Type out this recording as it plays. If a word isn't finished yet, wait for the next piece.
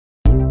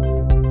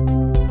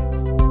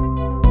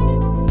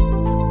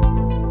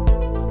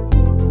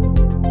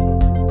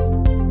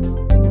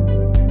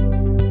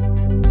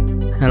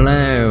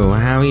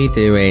you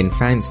doing?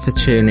 Thanks for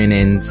tuning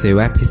in to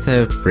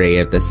episode 3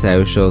 of the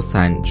Social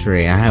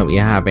Sanctuary. I hope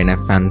you're having a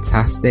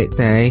fantastic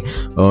day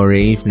or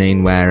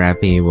evening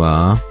wherever you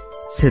are.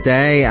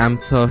 Today I'm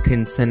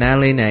talking to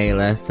Nelly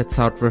Naylor,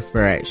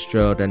 photographer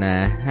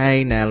extraordinaire.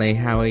 Hey Nelly,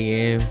 how are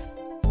you?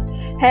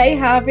 Hey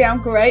Harvey,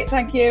 I'm great,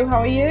 thank you. How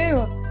are you?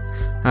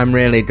 I'm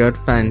really good,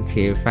 thank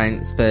you.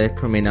 Thanks for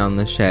coming on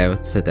the show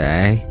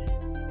today.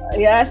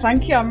 Yeah,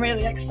 thank you. I'm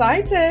really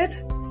excited.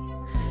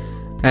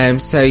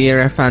 So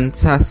you're a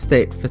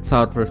fantastic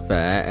photographer,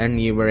 and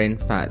you were in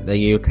fact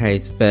the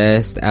UK's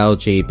first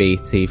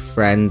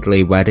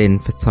LGBT-friendly wedding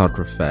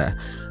photographer.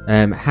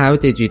 How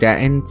did you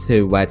get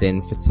into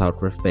wedding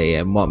photography,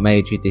 and what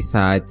made you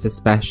decide to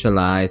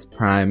specialise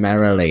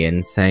primarily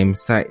in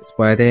same-sex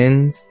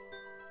weddings?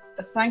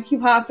 Thank you,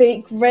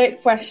 Harvey.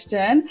 Great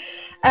question.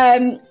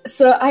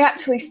 So I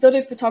actually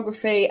studied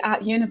photography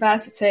at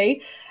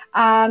university,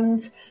 and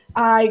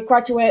I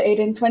graduated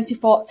in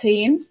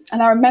 2014,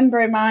 and I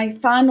remember in my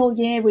final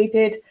year we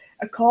did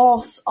a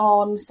course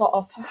on sort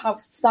of how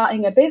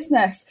starting a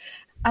business,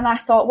 and I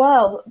thought,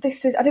 well, I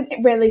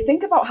didn't really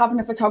think about having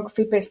a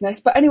photography business,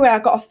 but anyway, I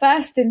got a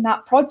first in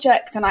that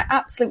project and I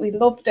absolutely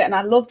loved it, and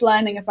I loved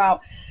learning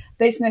about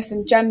business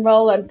in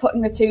general and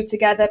putting the two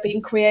together,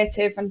 being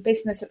creative and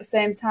business at the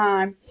same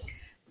time.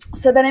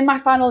 So then in my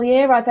final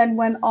year, I then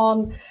went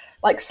on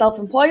like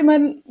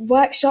self-employment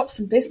workshops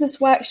and business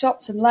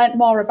workshops and learnt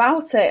more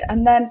about it.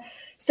 And then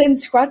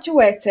since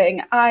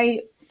graduating,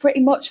 I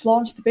pretty much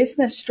launched the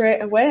business straight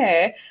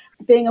away,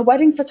 being a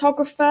wedding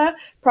photographer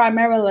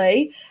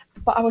primarily,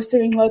 but I was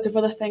doing loads of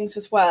other things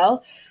as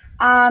well.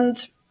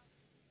 And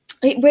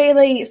it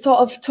really sort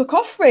of took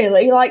off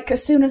really, like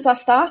as soon as I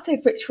started,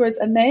 which was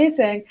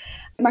amazing.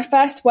 My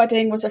first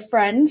wedding was a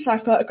friend. So I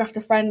photographed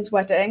a friend's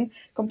wedding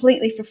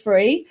completely for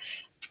free.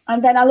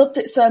 And then I loved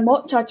it so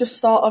much, I just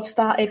sort of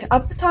started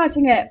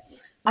advertising it.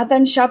 I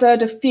then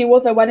shadowed a few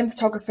other wedding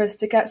photographers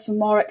to get some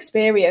more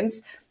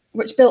experience,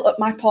 which built up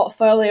my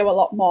portfolio a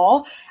lot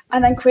more,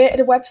 and then created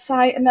a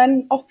website, and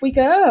then off we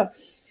go.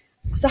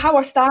 So how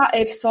I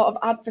started sort of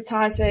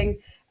advertising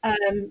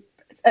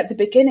at the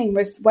beginning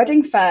was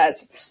wedding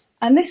fairs.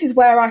 And this is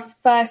where I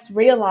first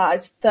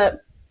realised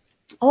that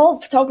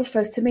all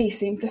photographers to me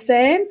seemed the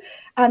same,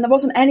 and there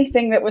wasn't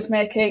anything that was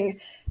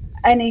making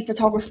any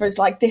photographers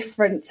like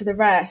different to the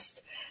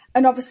rest.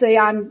 And obviously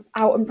I'm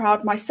out and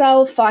proud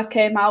myself. I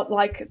came out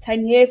like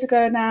 10 years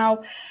ago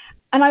now,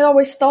 and I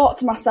always thought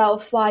to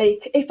myself,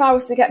 like, if I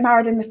was to get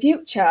married in the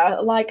future,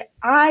 like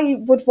I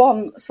would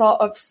want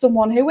sort of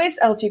someone who is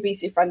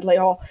LGBT friendly,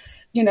 or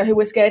you know, who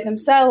is gay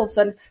themselves,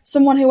 and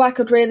someone who I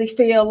could really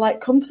feel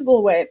like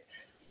comfortable with.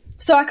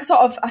 So I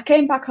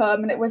came back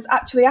home, and it was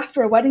actually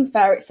after a wedding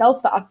fair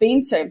itself that I've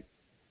been to,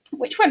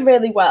 which went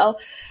really well.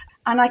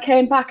 And I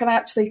came back and I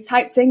actually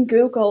typed in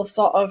Google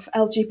sort of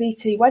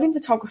LGBT wedding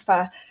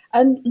photographer,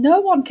 and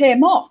no one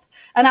came up.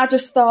 And I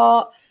just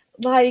thought,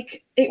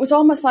 like, it was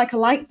almost like a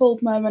light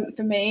bulb moment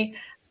for me,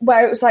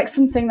 where it was like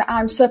something that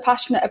I'm so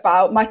passionate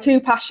about, my two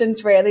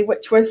passions really,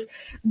 which was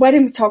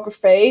wedding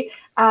photography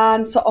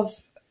and sort of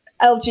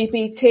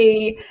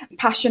LGBT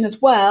passion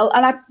as well.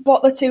 And I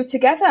brought the two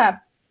together.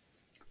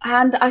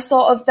 And I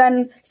sort of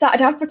then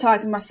started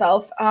advertising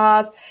myself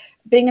as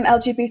being an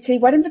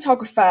LGBT wedding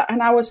photographer.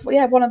 And I was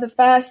one of the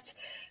first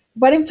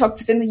wedding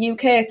photographers in the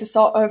UK to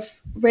sort of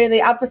really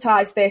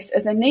advertise this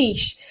as a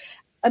niche.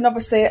 And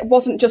obviously it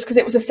wasn't just because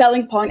it was a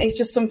selling point, it's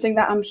just something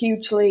that I'm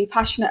hugely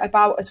passionate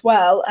about as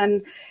well.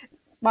 And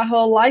my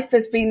whole life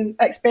has been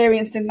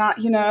experienced in that,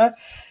 you know.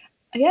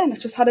 Yeah, and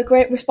it's just had a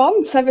great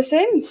response ever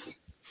since.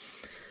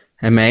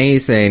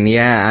 Amazing,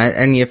 yeah.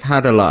 And you've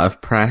had a lot of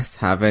press,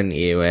 haven't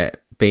you?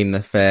 Been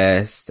the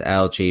first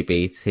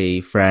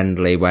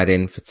LGBT-friendly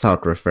wedding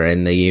photographer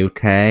in the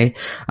UK.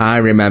 I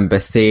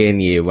remember seeing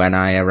you when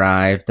I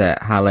arrived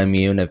at Hallam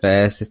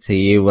University.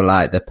 You were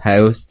like the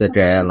poster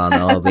girl on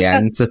all the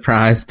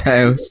Enterprise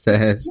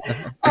posters.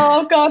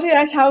 Oh God,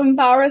 yes, how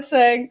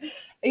embarrassing.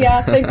 Yeah,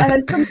 I think, and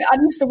then I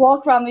used to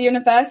walk around the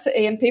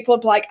university and people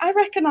would be like, I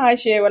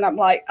recognise you. And I'm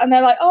like, and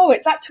they're like, oh,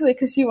 it's actually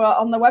because you were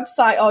on the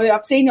website, or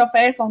I've seen your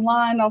face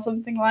online or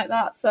something like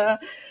that. So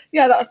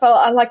yeah, that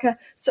felt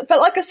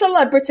like a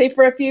celebrity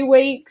for a few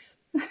weeks.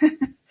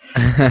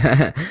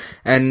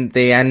 And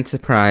the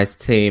Enterprise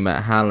team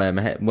at Hallam,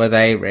 were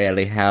they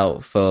really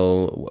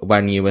helpful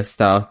when you were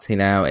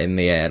starting out in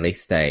the early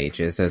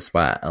stages as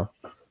well?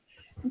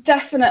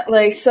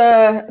 Definitely.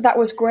 So that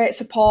was great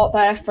support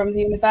there from the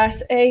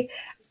university.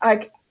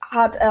 I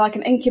had like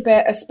an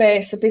incubator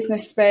space, a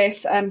business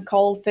space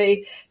called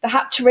the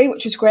Hatchery,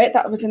 which was great.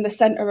 That was in the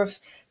centre of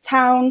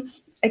town.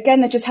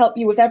 Again, they just help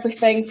you with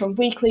everything from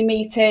weekly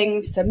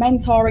meetings to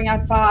mentoring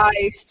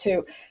advice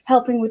to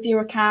helping with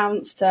your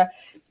accounts to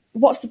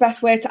what's the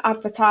best way to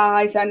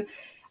advertise. And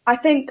I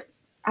think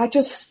I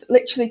just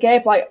literally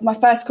gave like my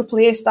first couple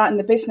of years starting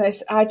the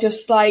business,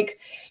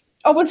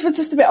 I was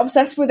just a bit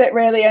obsessed with it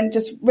really, and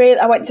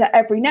I went to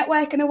every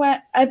networking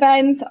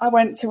event, I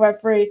went to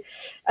every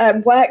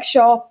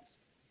workshop,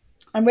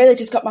 and really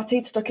just got my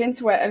teeth stuck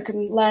into it and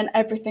can learn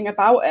everything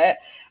about it.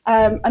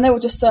 And they were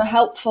just so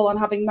helpful, and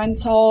having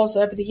mentors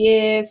over the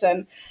years.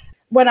 And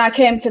when I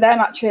came to them,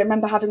 actually, I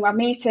remember having my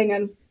meeting,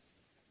 and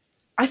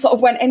I sort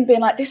of went in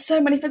being like, there's so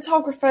many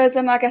photographers,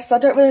 and I guess I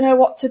don't really know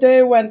what to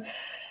do, and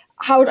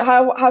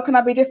how can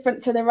I be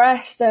different to the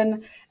rest?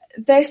 And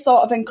they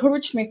sort of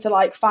encouraged me to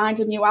like find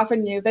a new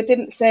avenue. They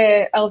didn't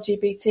say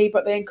LGBT,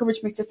 but they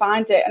encouraged me to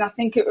find it. And I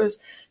think it was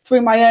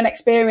through my own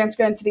experience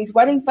going to these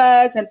wedding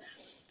fairs and,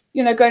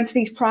 you know, going to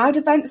these Pride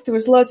events. There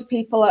was loads of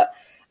people at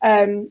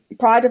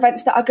Pride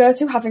events that I go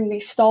to having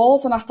these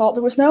stalls, and I thought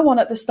there was no one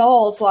at the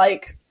stalls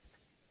like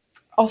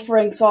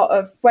offering sort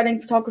of wedding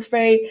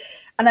photography.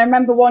 And I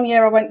remember one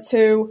year I went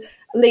to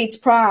Leeds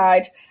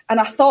Pride, and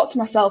I thought to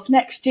myself,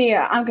 next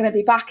year I'm going to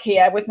be back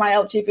here with my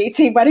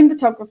LGBT wedding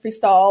photography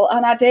stall,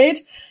 and I did.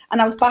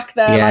 And I was back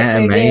there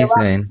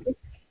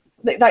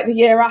the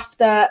year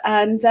after,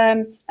 and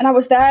I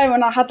was there,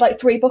 and I had like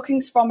 3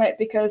 bookings from it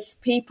because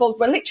people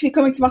were literally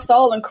coming to my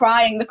stall and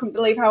crying. They couldn't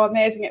believe how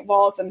amazing it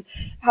was and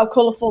how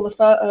colourful the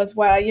photos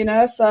were, you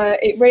know. So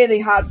it really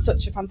had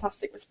such a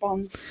fantastic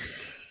response.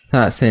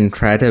 That's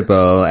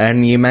incredible.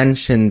 And you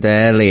mentioned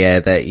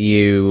earlier that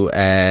you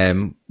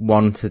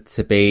wanted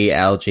to be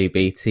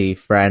LGBT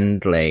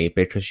friendly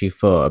because you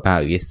thought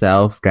about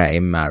yourself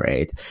getting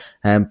married.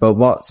 But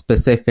what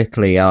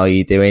specifically are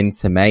you doing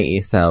to make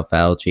yourself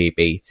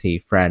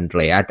LGBT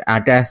friendly? I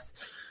guess,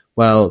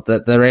 well,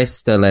 that there is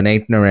still an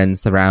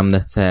ignorance around the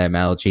term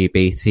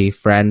LGBT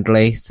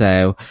friendly.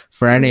 So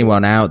for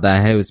anyone out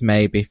there who's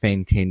maybe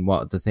thinking,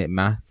 what does it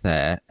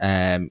matter?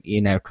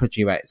 You know, could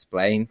you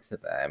explain to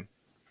them?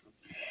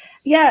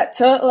 Yeah,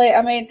 totally.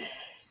 I mean,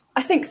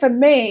 I think for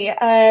me,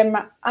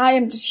 I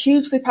am just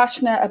hugely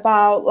passionate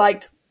about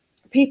like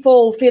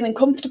people feeling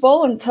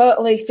comfortable and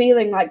totally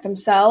feeling like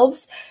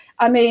themselves.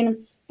 I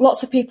mean,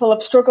 lots of people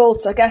have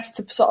struggled, I guess,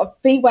 to sort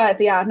of be where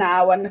they are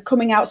now, and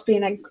coming out's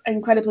been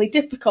incredibly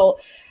difficult.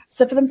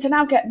 So for them to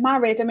now get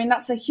married, I mean,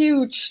 that's a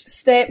huge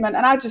statement.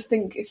 And I just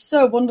think it's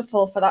so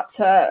wonderful for that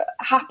to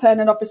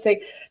happen. And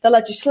obviously the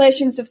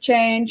legislations have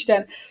changed,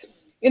 and,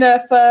 you know,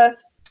 for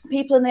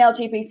people in the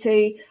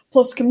LGBT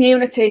plus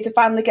community to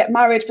finally get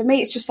married, for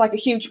me, it's just like a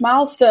huge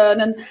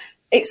milestone. And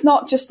it's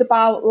not just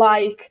about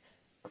like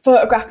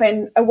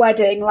photographing a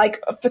wedding,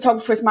 like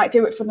photographers might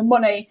do it for the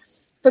money.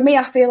 For me,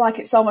 I feel like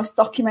it's almost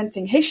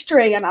documenting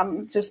history, and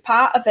I'm just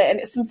part of it. And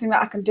it's something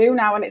that I can do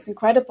now, and it's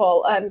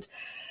incredible. And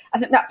I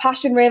think that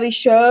passion really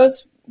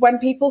shows when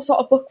people sort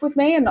of book with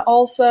me. And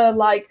also,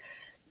 like,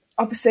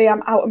 obviously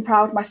I'm out and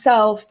proud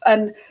myself.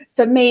 And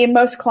for me,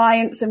 most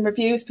clients and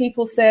reviews,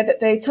 people say that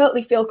they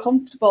totally feel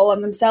comfortable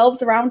and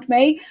themselves around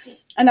me.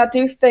 And I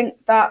do think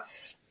that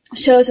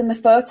shows in the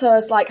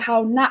photos, like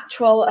how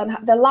natural, and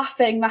they're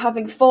laughing, they're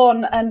having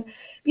fun. And,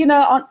 you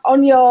know,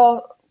 on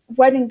your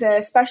wedding day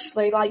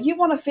especially, like, you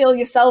want to feel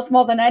yourself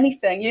more than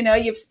anything. You know,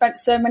 you've spent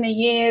so many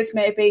years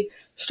maybe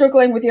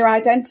struggling with your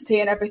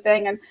identity and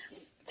everything. And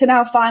to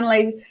now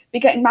finally be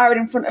getting married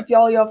in front of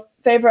all your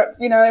favourite,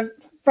 you know,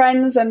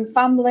 friends and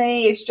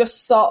family is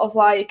just sort of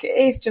like, it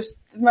is just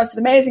the most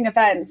amazing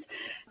event.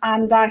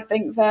 And I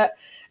think that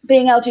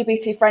being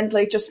LGBT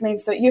friendly just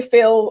means that you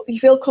feel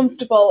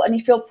comfortable and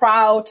you feel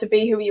proud to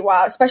be who you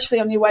are,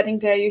 especially on your wedding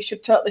day. You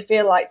should totally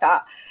feel like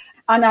that.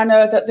 And I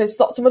know that there's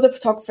lots of other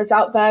photographers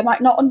out there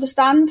might not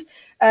understand,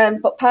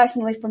 but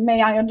personally for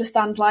me, I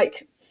understand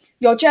like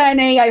your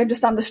journey. I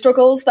understand the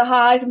struggles, the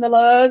highs and the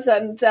lows,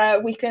 and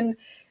we can,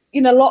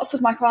 you know, lots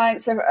of my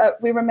clients,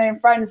 we remain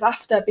friends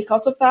after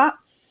because of that.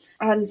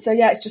 And so,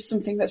 yeah, it's just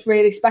something that's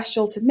really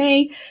special to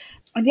me.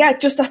 And yeah,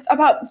 just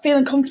about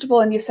feeling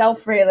comfortable in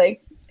yourself really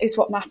is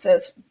what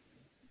matters.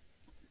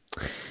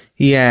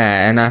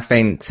 Yeah, and I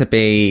think to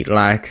be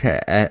like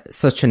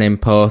such an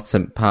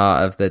important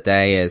part of the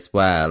day as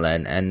well.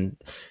 And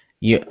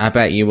I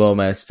bet you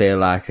almost feel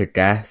like a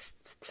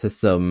guest to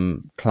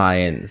some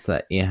clients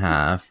that you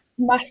have.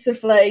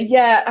 Massively,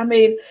 yeah. I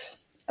mean,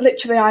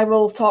 literally, I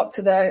will talk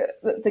to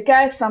the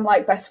guests. I'm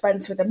like best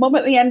friends with the mum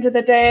at the end of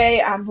the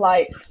day. I'm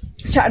like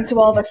chatting to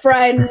all the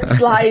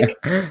friends. Like,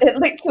 it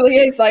literally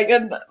is like,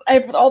 and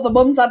all the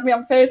mums had me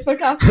on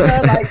Facebook after.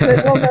 Like,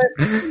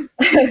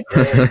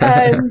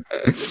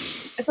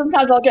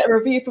 sometimes I'll get a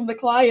review from the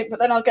client, but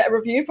then I'll get a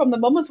review from the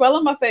mum as well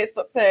on my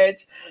Facebook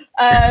page.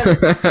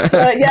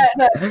 So yeah,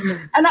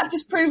 and that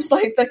just proves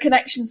like the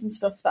connections and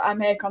stuff that I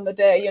make on the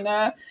day. You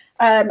know,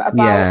 about.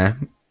 Yeah.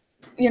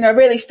 You know,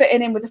 really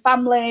fitting in with the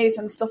families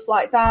and stuff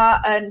like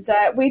that. And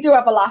we do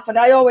have a laugh. And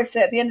I always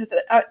say at the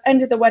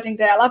end of the wedding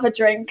day, I'll have a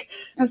drink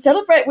and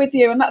celebrate with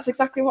you. And that's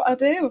exactly what I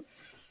do.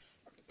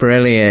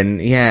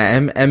 Brilliant.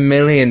 Yeah, and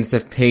millions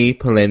of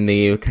people in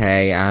the UK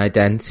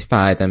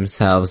identify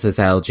themselves as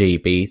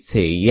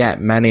LGBT,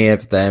 yet many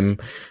of them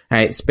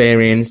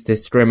experience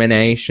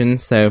discrimination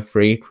so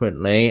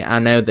frequently. I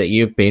know that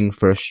you've been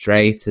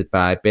frustrated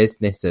by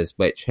businesses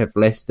which have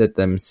listed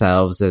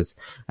themselves as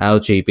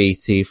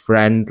LGBT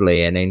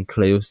friendly and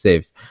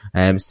inclusive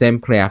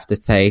simply after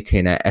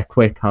taking a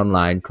quick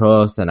online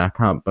course, and I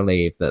can't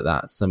believe that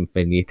that's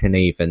something you can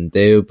even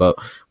do. But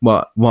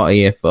what are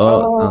your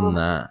thoughts on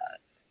that?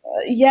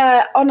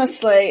 Yeah,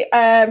 honestly,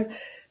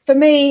 for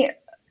me,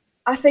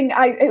 I think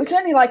it was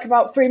only like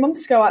about 3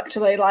 months ago,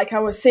 actually, like I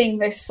was seeing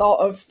this sort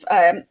of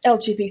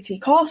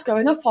LGBT course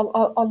going up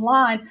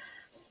online.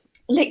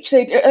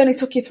 Literally, it only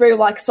took you through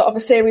like sort of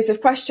a series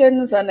of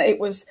questions, and it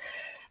was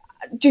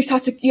you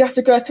had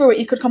to go through it.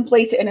 You could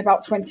complete it in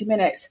about 20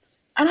 minutes.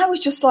 And I was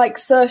just like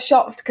so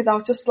shocked, because I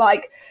was just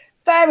like,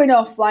 fair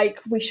enough,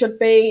 like we should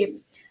be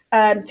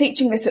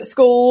teaching this at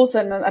schools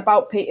and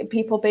about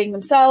people being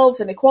themselves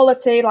and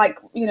equality. Like,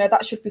 you know,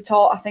 that should be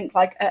taught, I think,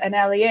 like at an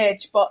early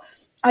age. But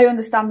I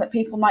understand that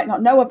people might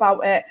not know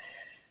about it.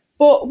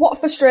 But what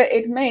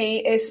frustrated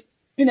me is,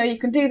 you know, you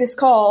can do this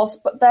course,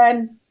 but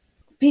then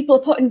people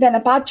are putting then a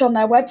badge on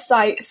their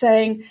website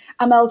saying,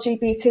 I'm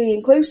LGBT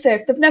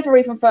inclusive. They've never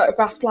even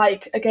photographed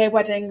like a gay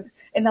wedding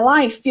in their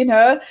life, you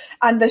know,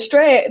 and they're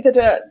straight. They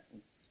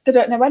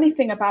don't know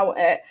anything about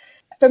it.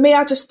 For me,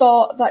 I just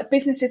thought that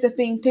businesses have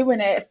been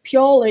doing it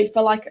purely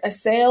for like a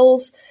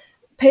sales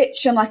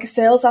pitch and like a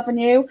sales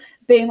avenue,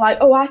 being like,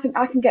 oh, I think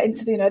I can get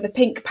into the, you know, the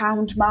pink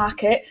pound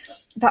market.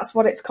 That's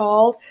what it's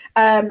called.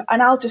 And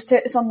I'll just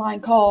take this online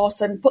course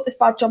and put this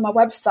badge on my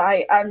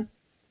website, and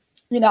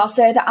you know, I'll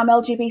say that I'm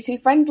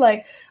LGBT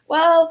friendly.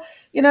 Well,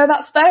 you know,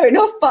 that's fair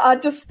enough, but I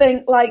just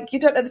think, like, you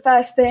don't know the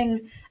first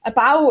thing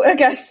about, I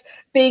guess,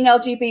 being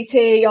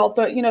LGBT, or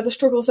the, you know, the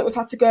struggles that we've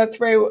had to go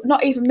through.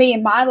 Not even me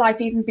in my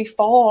life, even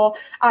before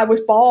I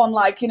was born.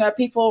 Like, you know,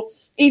 people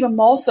even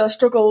more so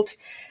struggled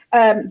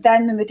then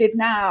than they did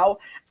now.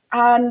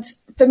 And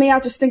for me, I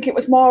just think it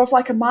was more of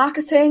like a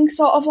marketing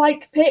sort of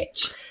like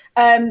pitch.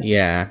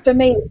 For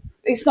me,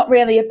 it's not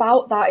really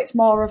about that. It's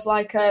more of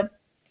like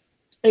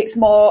it's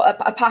more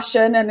a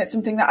passion, and it's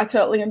something that I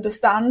totally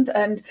understand.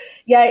 And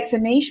yeah, it's a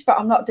niche, but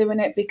I'm not doing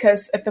it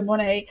because of the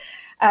money.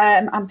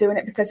 I'm doing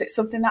it because it's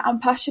something that I'm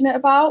passionate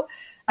about.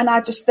 And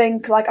I just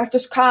think, like, I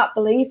just can't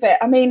believe it.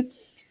 I mean,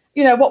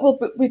 you know, what we'll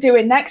be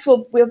doing next,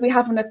 we'll be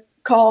having a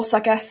course,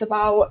 I guess,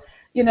 about,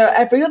 you know,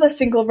 every other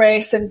single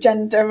race and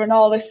gender and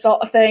all this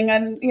sort of thing.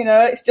 And, you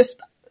know, it's just,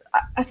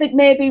 I think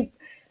maybe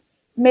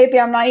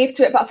I'm naive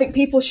to it, but I think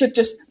people should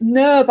just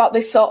know about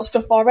this sort of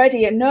stuff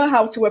already, and know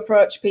how to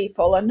approach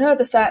people, and know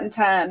the certain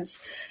terms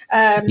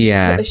that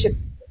they should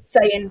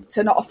say in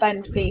to not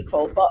offend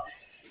people. But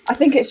I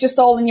think it's just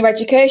all in your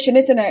education,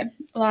 isn't it?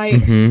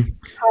 Like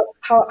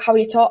how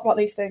you talk about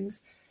these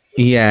things.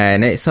 Yeah,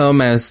 and it's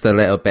almost a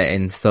little bit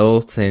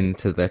insulting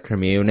to the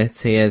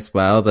community as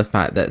well, the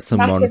fact that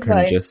someone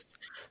can just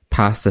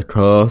pass a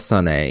course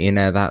on it. You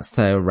know, that's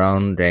so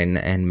wrong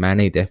in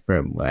many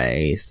different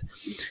ways.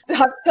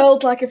 I've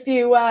told like a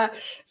few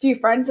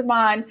friends of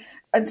mine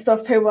and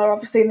stuff who are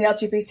obviously in the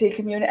LGBT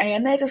community,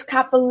 and they just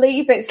can't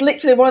believe it. It's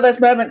literally one of those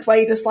moments where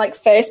you just like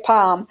face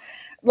palm.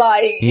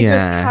 Like, you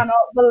just cannot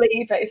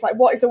believe it. It's like,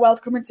 what is the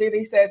world coming to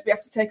these days? We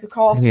have to take a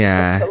course and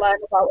stuff to learn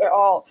about it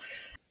all.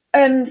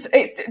 And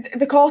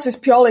the course is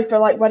purely for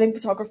like wedding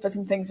photographers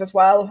and things as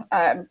well.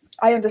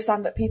 I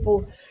understand that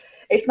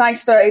it's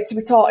nice for it to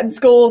be taught in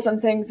schools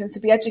and things and to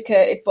be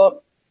educated,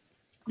 but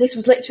this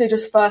was literally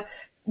just for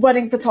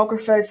wedding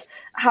photographers.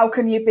 How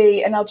can you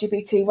be an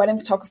LGBT wedding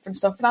photographer and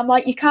stuff? And I'm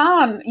like, you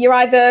can't. You're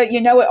either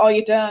you know it or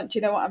you don't. Do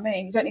you know what I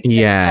mean? You don't need to take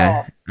it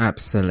off.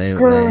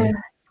 Absolutely.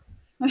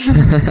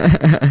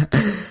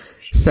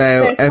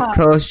 So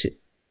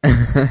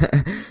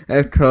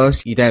of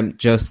course you don't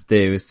just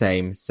do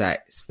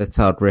same-sex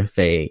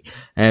photography.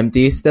 Do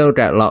you still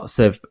get lots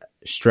of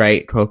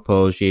straight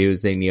couples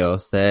using your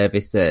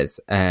services?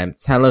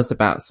 Tell us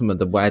about some of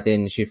the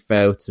weddings you've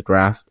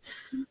photographed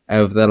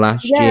over the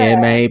last year,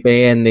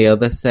 maybe, and the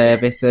other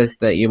services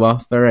that you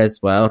offer as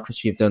well,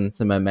 because you've done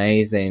some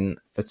amazing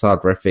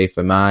photography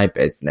for my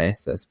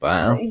business as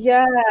well.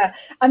 Yeah,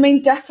 I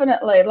mean,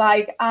 definitely.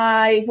 Like,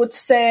 I would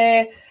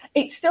say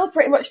it's still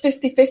pretty much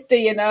 50-50,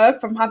 you know,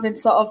 from having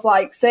sort of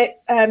like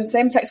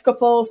same-sex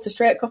couples to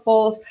straight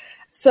couples.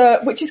 So,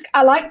 which is,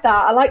 I like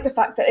that. I like the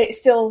fact that it's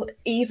still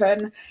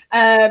even.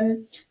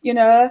 You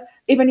know,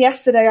 even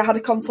yesterday I had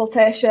a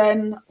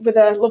consultation with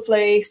a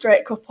lovely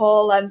straight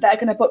couple, and they're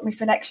going to book me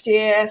for next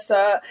year.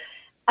 So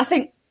I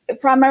think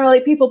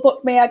primarily people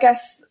book me, I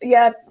guess,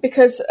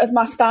 because of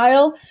my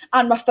style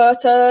and my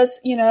photos,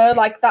 you know,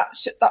 like that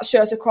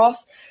shows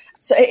across.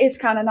 So it is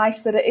kind of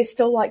nice that it is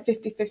still like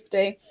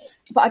 50-50.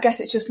 But I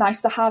guess it's just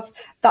nice to have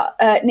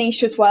that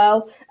niche as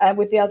well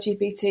with the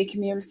LGBT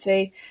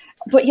community.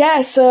 But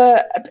yeah, so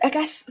I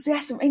guess,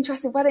 some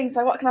interesting weddings.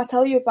 Like, what can I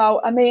tell you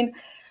about? I mean,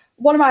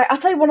 one of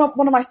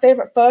my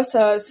favourite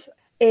photos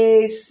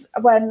is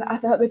when, I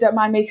hope they don't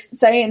mind me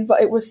saying,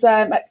 but it was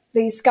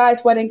these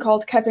guys' wedding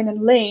called Kevin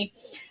and Lee.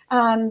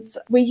 And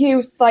we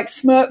used like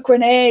smoke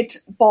grenade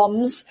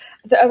bombs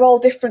that are all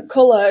different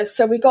colours.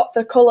 So we got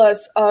the colour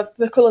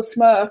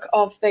smoke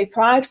of the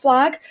pride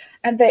flag,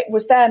 and it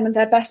was them and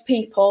their best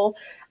people.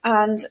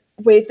 And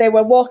they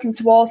were walking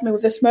towards me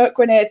with the smoke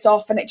grenades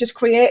off, and it just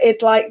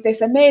created like this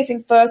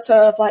amazing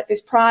photo of like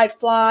this pride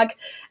flag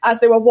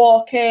as they were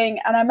walking.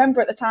 And I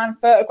remember at the time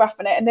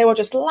photographing it, and they were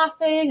just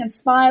laughing and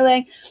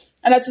smiling.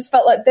 And I just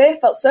felt like they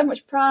felt so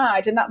much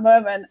pride in that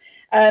moment.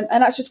 And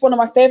that's just one of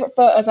my favourite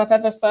photos I've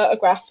ever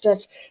photographed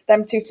of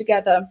them two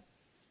together.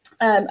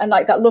 And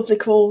like that lovely,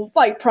 cool,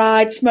 like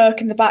pride smirk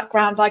in the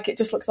background, like it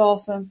just looks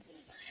awesome.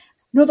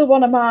 Another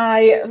one of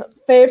my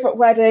favourite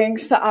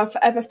weddings that I've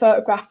ever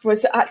photographed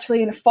was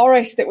actually in a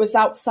forest. It was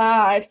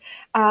outside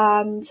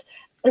and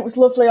it was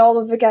lovely. All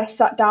of the guests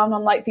sat down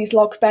on like these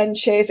log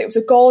benches. It was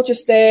a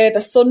gorgeous day,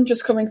 the sun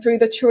just coming through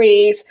the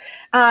trees,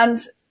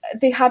 and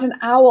they had an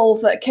owl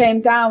that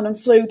came down and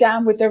flew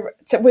down with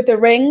the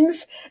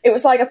rings. It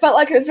was like, I felt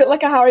like it was a bit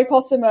like a Harry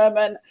Potter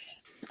moment.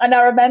 And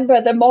I remember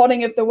the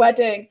morning of the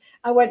wedding,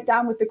 I went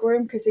down with the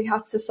groom because he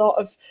had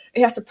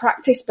to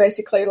practice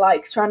basically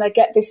like trying to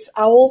get this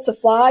owl to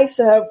fly.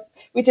 So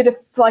we did a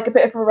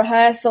bit of a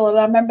rehearsal, and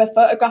I remember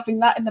photographing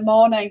that in the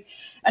morning.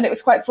 And it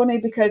was quite funny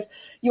because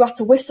you had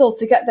to whistle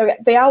to get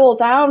the owl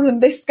down,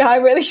 and this guy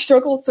really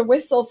struggled to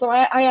whistle, so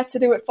I had to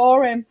do it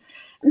for him.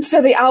 And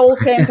so the owl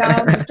came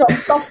down and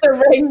dropped off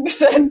the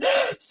rings, and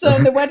so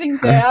on the wedding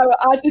day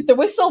I did the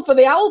whistle for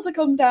the owl to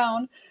come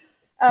down.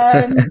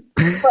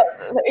 But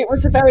it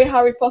was a very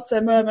Harry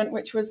Potter moment,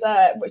 which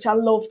I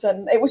loved,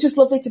 and it was just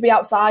lovely to be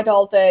outside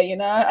all day, you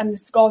know, and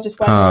this gorgeous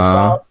weather as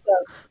well.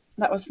 So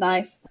that was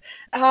nice.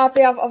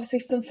 Harvey, I've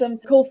obviously done some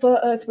cool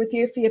photos with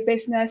you for your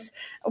business.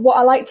 What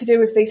I like to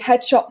do is these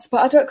headshots,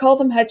 but I don't call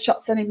them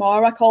headshots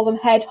anymore. I call them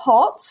head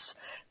hots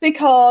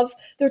because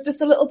they're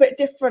just a little bit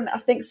different. I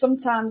think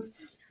sometimes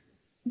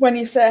when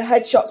you say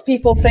headshots,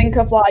 people think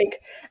of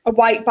like a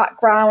white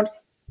background,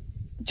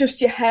 just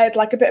your head,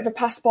 like a bit of a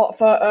passport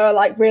photo,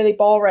 like really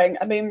boring.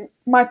 I mean,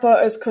 my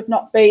photos could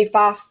not be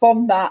far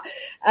from that.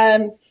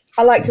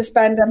 I like to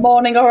spend a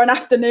morning or an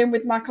afternoon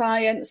with my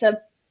clients, and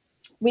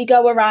we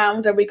go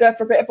around and we go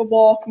for a bit of a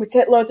walk and we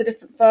take loads of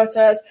different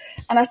photos.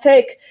 And I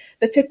take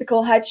the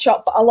typical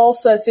headshot, but I'll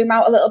also zoom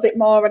out a little bit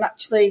more and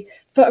actually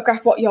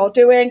photograph what you're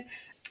doing.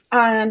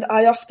 And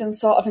I often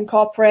sort of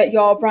incorporate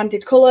your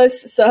branded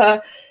colours. So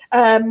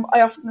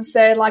I often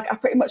say, like, I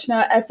pretty much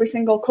know every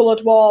single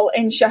coloured wall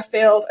in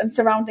Sheffield and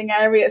surrounding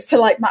areas to,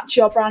 like, match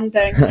your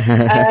branding.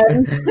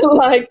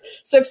 Like,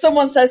 so if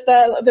someone says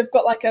they've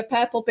got, like, a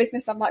purple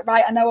business, I'm like,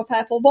 right, I know a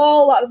purple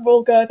wall, like,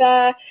 we'll go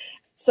there.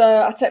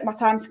 So I take my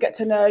time to get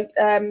to know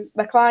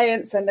my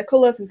clients and the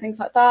colours and things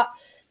like that.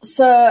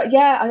 So,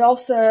 yeah, I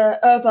also,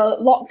 over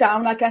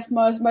lockdown, I guess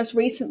most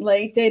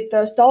recently, did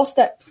those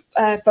doorstep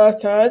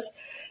photos,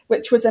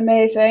 which was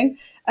amazing.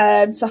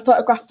 So I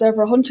photographed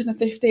over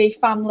 150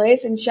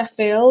 families in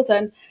Sheffield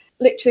and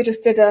literally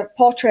just did a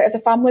portrait of the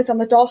families on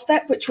the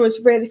doorstep, which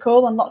was really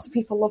cool, and lots of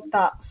people loved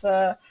that.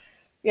 So,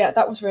 yeah,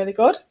 that was really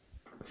good.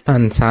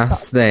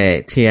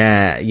 Fantastic.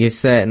 Yeah, you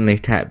certainly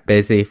kept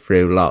busy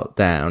through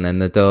lockdown,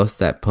 and the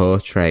doorstep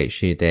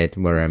portraits you did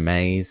were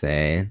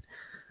amazing.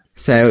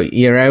 So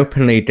you're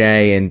openly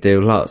gay and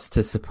do lots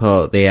to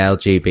support the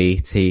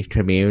LGBT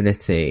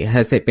community.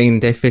 Has it been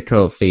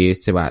difficult for you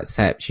to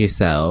accept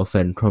yourself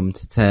and come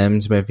to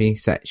terms with your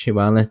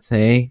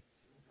sexuality?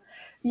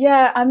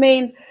 Yeah, I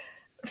mean,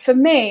 for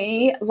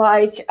me,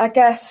 like, I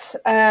guess,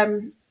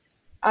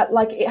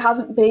 like, it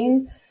hasn't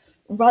been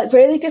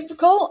really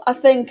difficult. I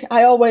think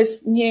I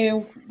always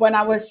knew when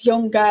I was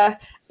younger,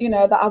 you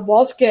know, that I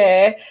was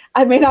gay.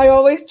 I mean, I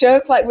always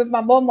joke, like, with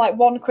my mum, like,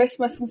 one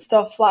Christmas and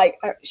stuff, like,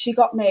 she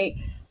got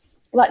me,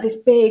 like, this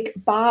big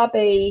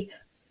Barbie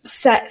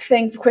set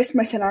thing for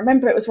Christmas, and I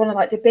remember it was one of,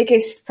 like, the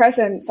biggest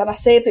presents, and I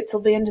saved it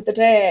till the end of the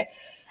day,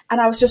 and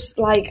I was just,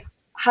 like,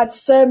 had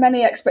so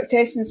many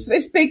expectations for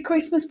this big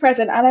Christmas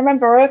present, and I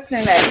remember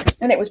opening it,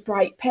 and it was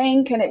bright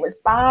pink, and it was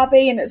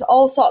Barbie, and it was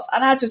all sorts,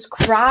 and I just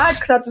cried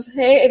because I just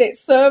hated it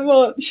so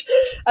much.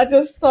 I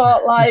just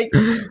thought, like,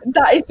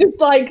 that is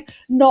just, like,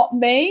 not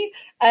me.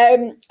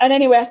 And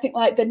anyway, I think,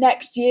 like, the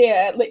next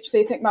year,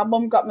 literally, I think my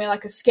mum got me,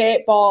 like, a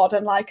skateboard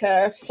and, like,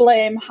 a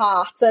flame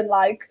hat and,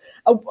 like,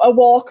 a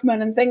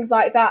Walkman and things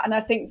like that, and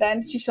I think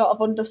then she sort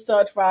of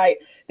understood, right,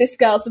 this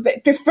girl's a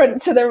bit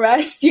different to the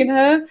rest, you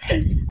know?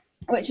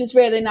 Which was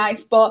really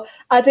nice, but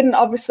I didn't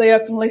obviously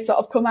openly sort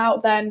of come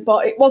out then,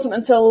 but it wasn't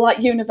until, like,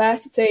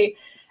 university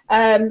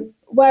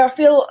where I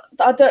feel,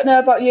 I don't know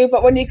about you,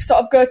 but when you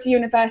sort of go to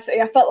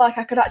university, I felt like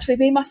I could actually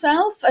be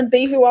myself and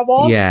be who I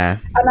was. Yeah.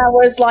 And I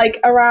was, like,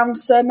 around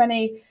so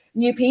many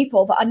new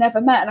people that I never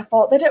met, and I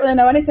thought, they don't really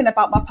know anything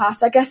about my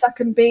past. I guess I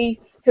can be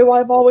who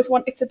I've always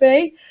wanted to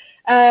be.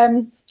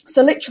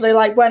 So literally,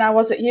 like, when I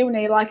was at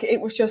uni, like, it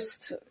was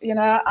just, you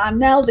know, I'm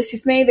Nell, this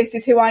is me, this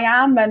is who I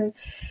am, and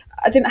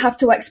I didn't have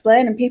to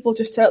explain, and people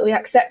just totally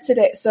accepted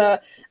it. So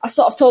I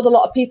sort of told a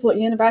lot of people at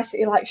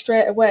university, like,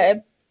 straight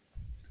away.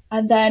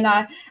 And then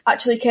I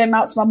actually came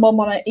out to my mum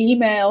on an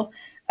email.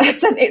 I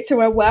sent it to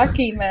her work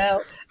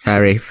email.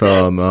 Very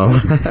formal.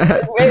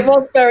 It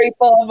was very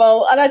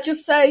formal. And I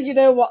just say, you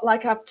know what,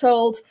 like, I've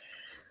told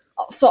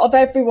sort of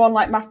everyone,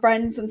 like my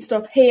friends and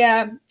stuff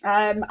here,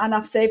 and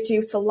I've saved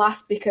you till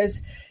last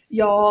because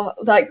you're,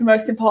 like, the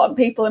most important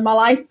people in my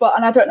life.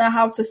 And I don't know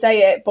how to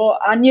say it, but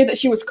I knew that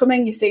she was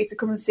coming, you see, to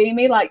come and see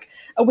me, like,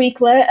 a week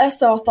later.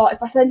 So I thought,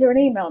 if I send her an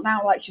email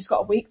now, like, she's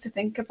got a week to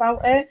think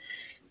about it.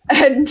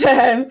 And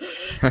so,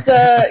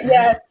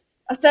 yeah,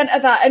 I sent her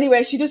that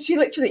anyway. She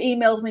literally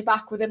emailed me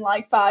back within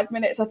like 5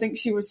 minutes. I think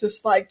she was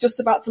just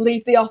about to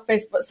leave the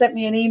office, but sent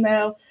me an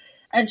email.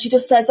 And she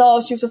just says,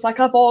 she was just like,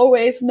 I've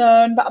always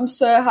known, but I'm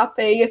so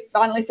happy you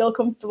finally feel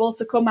comfortable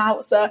to come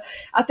out. So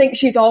I think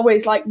she's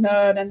always like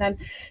known. And then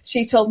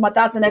she told my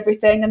dad and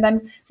everything. And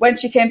then when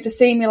she came to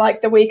see me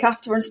like the week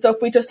after and stuff,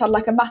 we just had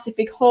like a massive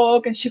big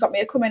hug, and she got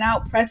me a coming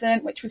out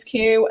present, which was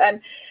cute.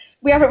 And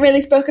we haven't really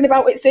spoken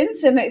about it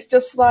since. And it's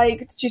just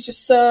like, she's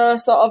just so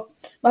sort of,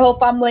 my whole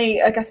family,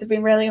 I guess, have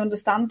been really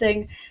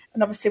understanding.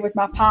 And obviously with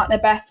my partner,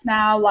 Beth,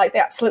 now, like, they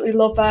absolutely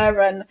love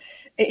her, and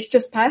it's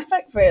just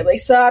perfect, really.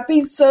 So I've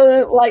been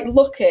so, like,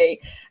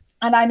 lucky.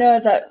 And I know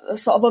that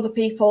sort of other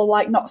people,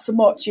 like, not so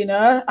much, you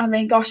know. I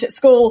mean, gosh, at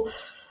school,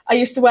 I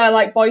used to wear,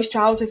 like, boys'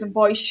 trousers and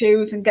boys'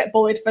 shoes and get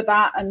bullied for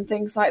that and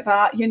things like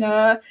that, you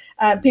know.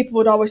 People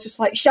would always just,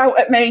 like, shout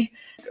at me,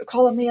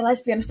 calling me a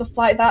lesbian and stuff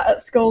like that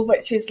at school,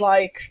 which is,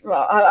 like,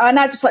 well, and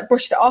I just, like,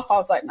 brushed it off. I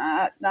was like,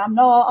 nah, I'm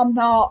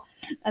not.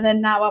 And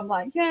then now I'm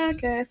like, yeah,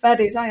 okay, fair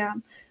dues, I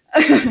am.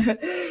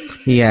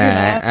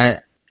 Yeah,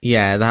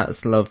 yeah,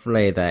 that's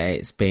lovely that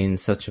it's been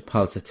such a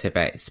positive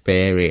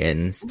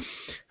experience.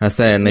 I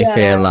certainly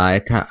feel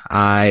like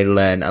I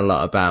learned a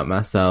lot about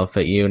myself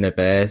at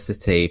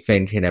university,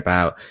 thinking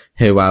about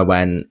who I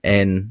went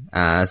in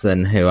as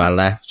and who I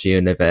left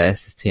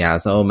university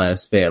as. I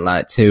almost feel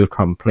like two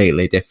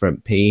completely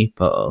different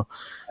people.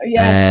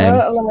 Yeah,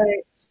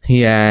 totally.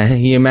 Yeah,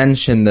 you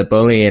mentioned the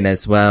bullying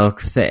as well,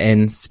 because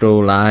in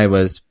school I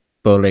was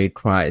bullied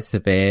quite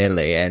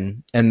severely,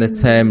 and the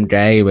term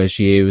gay was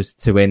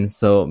used to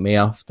insult me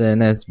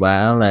often as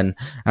well. And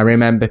I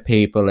remember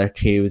people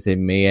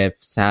accusing me of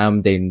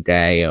sounding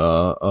gay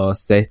or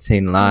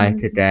sitting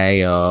like a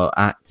gay or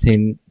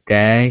acting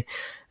gay.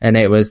 And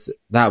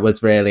that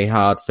was really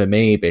hard for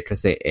me,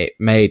 because it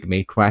made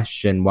me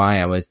question why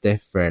I was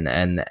different,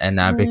 and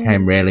I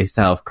became really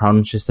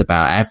self-conscious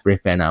about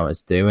everything I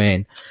was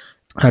doing.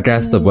 I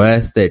guess the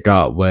worst it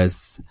got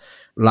was,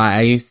 like,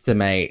 I used to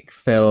make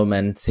film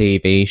and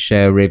TV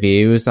show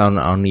reviews on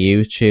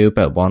YouTube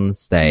at one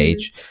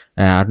stage.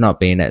 I'd not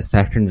been at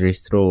secondary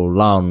school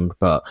long,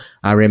 but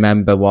I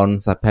remember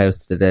once I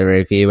posted a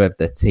review of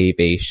the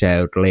TV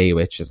show Glee,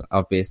 which is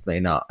obviously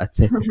not a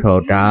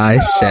typical guy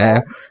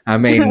show. I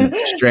mean,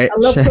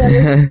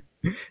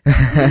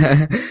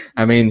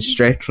 I mean,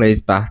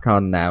 Strictly's back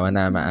on now, and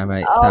I'm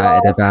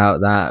excited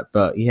about that.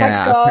 But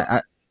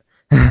yeah,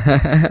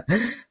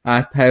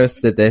 I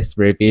posted this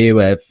review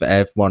of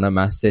one of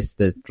my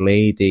sister's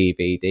Glee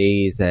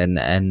DVDs,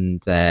 and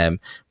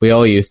we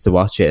all used to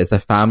watch it as a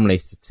family.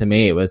 So to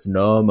me, it was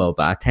normal.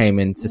 But I came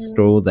into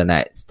school the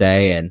next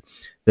day, and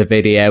the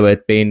video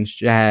had been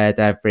shared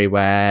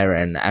everywhere,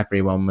 and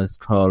everyone was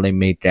calling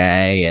me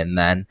gay, and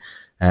then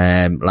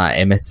like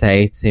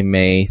imitating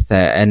me. So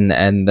and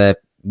the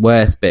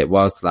worst bit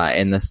was, like,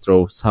 in the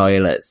school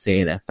toilet,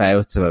 seeing a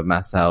photo of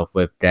myself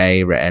with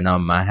gay written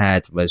on my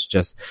head was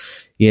just,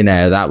 you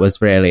know, that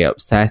was really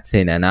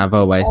upsetting. And I've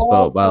always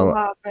thought,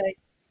 well,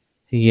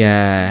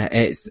 yeah,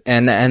 it's,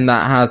 and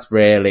that has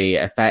really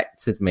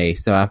affected me.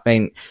 So I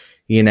think,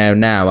 you know,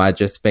 now I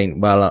just think,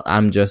 well,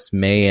 I'm just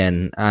me,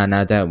 and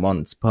I don't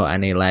want to put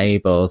any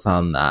labels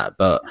on that.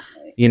 But,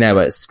 you know,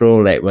 at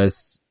school it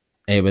was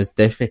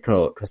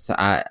difficult, because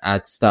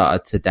I'd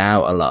started to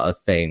doubt a lot of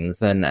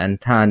things, and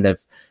kind of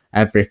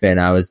everything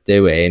I was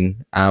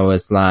doing, I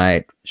was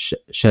like,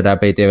 should I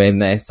be doing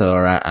this,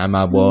 or am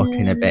I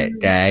walking a bit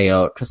gay?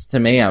 Or, because to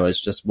me, I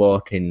was just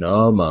walking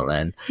normal,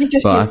 and you're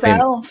just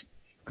yourself.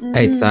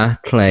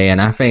 Exactly. And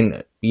I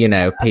think, you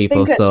know,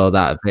 people saw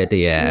that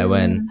video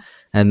and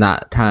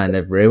that kind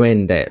of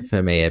ruined it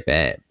for me a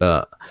bit.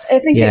 But I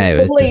think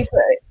it's bullies.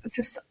 It's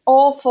just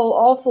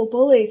awful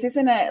bullies,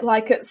 isn't it?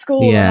 Like at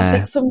school, and I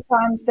think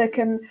sometimes they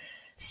can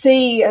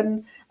see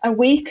a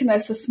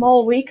weakness, a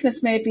small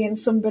weakness maybe in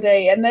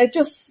somebody, and they're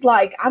just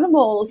like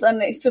animals,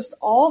 and it's just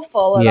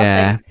awful.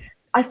 And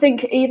I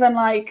think even,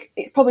 like,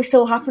 it probably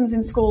still happens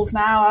in schools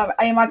now.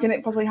 I imagine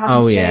it probably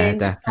hasn't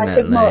changed like,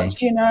 as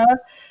much, you know.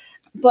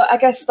 But I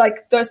guess,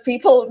 like, those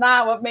people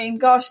now, I mean,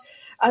 gosh,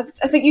 I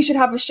think you should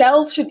have a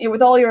shelf, shouldn't you,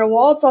 with all your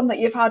awards on that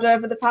you've had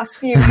over the past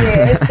few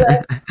years.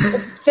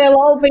 They'll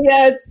all be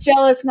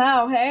jealous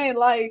now, hey,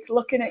 like,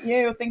 looking at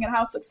you, thinking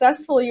how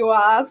successful you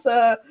are.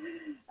 So,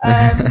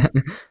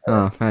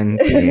 oh,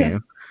 thank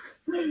you.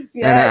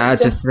 Yeah, and I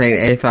just think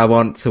if I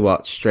want to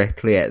watch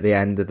Strictly at the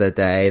end of the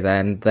day,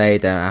 then they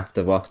don't have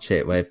to watch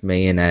it with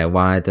me, you know.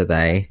 Why do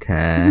they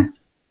care?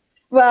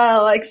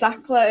 Well,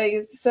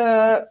 exactly.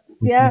 So,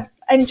 yeah,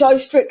 enjoy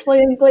Strictly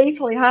and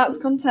Gleefully, heart's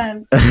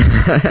content.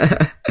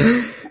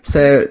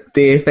 So,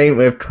 do you think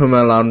we've come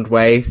a long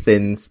way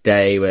since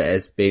gay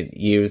has been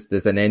used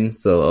as an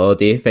insult, or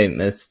do you think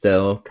there's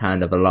still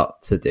kind of a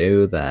lot to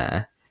do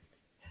there?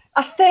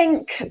 I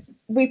think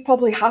we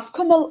probably have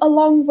come a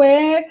long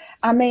way.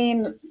 I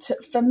mean,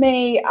 for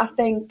me, I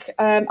think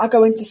I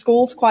go into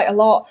schools quite a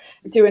lot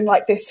doing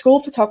like this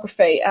school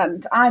photography.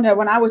 And I know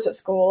when I was at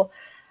school,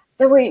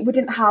 we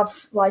didn't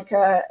have like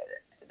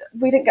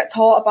we didn't get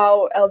taught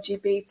about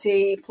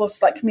LGBT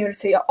plus like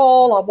community at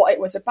all, or what it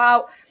was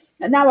about.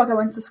 And now I go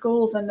into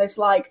schools and there's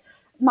like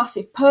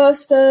massive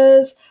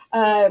posters,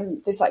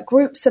 there's like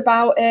groups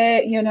about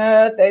it, you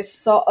know, there's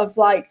sort of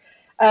like,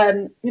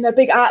 you know,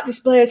 big art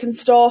displays and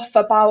stuff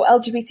about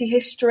LGBT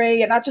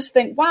history. And I just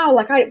think, wow,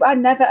 like I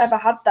never ever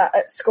had that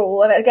at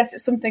school. And I guess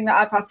it's something that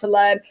I've had to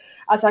learn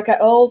as I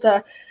get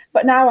older.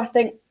 But now I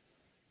think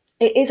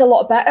it is a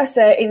lot better,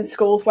 say, in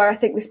schools where I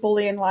think this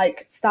bullying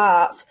like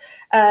starts.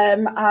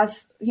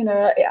 As you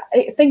know,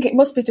 I think it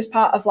must be just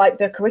part of like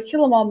the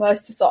curriculum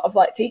almost to sort of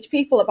like teach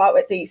people about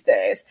it these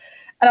days.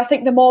 And I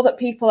think the more that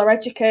people are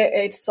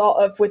educated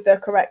sort of with the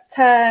correct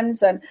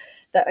terms and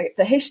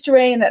the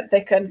history, and that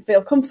they can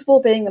feel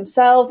comfortable being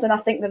themselves, and I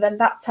think that then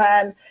that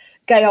term,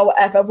 gay or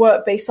whatever,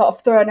 won't be sort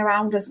of thrown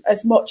around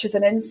as much as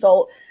an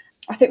insult.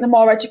 I think the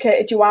more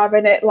educated you are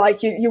in it,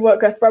 like you won't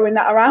go throwing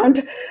that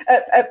around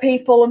at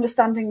people,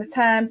 understanding the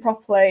term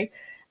properly.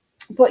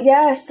 But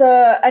yeah,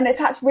 so, and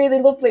that's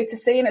really lovely to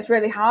see, and it's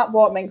really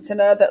heartwarming to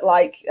know that,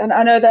 like, and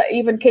I know that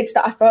even kids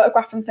that I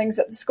photograph and things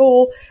at the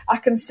school, I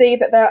can see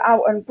that they're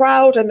out and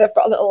proud and they've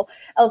got little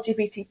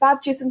LGBT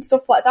badges and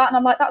stuff like that. And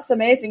I'm like, that's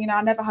amazing. You know,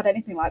 I never had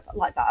anything like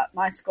that at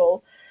my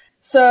school.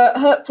 So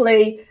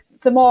hopefully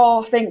the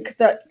more I think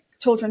that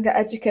children get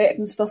educated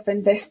and stuff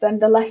in this, then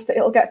the less that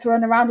it'll get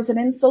thrown around as an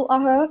insult,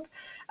 I hope.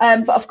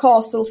 But of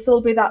course, there'll still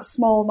be that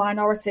small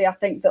minority, I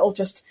think, that'll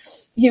just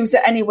use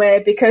it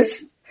anyway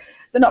because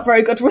they're not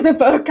very good with the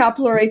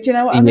vocabulary. Do you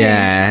know what I mean?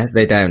 Yeah,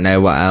 they don't know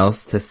what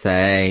else to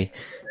say.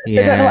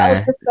 Yeah. They don't know what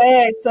else to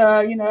say. So,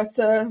 you know,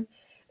 so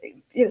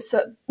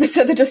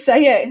they just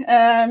say it.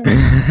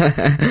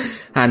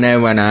 I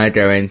know when I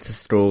go into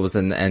schools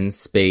and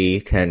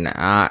speak, and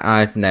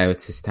I've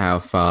noticed how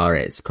far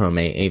it's come,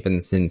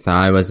 even since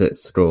I was at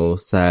school.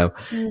 So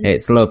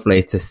it's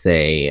lovely to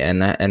see,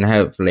 and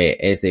hopefully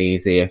it is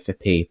easier for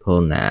people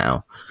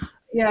now.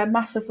 Yeah,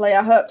 massively.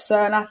 I hope so.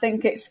 And I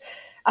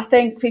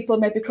think people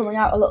may be coming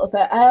out a little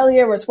bit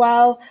earlier as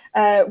well,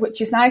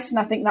 which is nice. And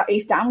I think that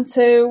is down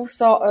to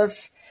sort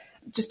of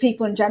just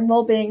people in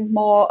general being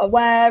more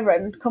aware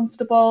and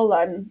comfortable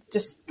and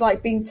just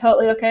like being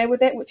totally okay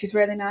with it, which is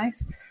really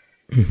nice.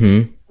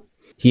 Mm-hmm.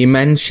 You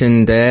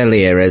mentioned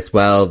earlier as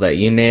well that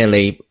you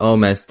nearly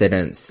almost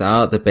didn't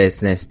start the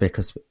business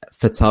because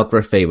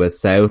photography was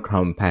so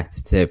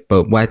competitive,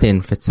 but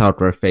wedding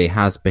photography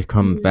has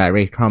become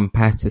very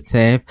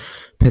competitive,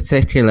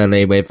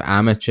 particularly with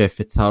amateur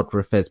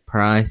photographers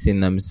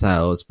pricing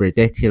themselves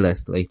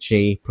ridiculously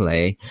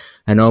cheaply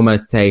and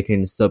almost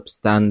taking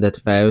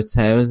substandard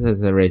photos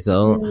as a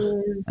result.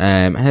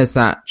 Has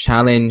that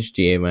challenged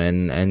you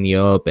and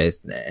your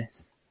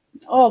business?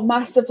 Oh,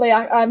 massively.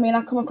 I mean,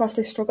 I come across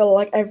this struggle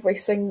like every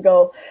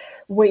single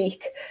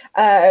week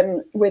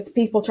with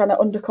people trying to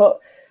undercut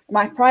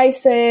my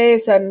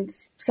prices and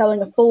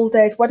selling a full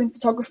day's wedding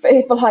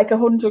photography for like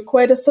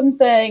 £100 or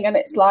something. And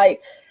it's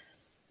like,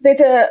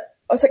 so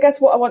I guess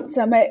what I want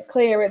to make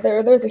clear,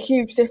 there's a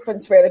huge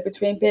difference really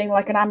between being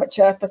like an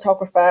amateur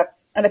photographer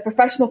and a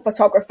professional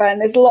photographer.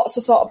 And there's lots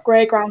of sort of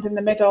grey ground in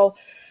the middle.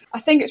 I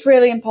think it's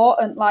really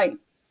important, like,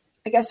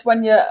 I guess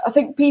I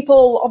think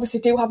people obviously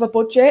do have a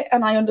budget,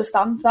 and I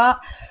understand that,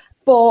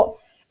 but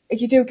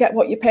you do get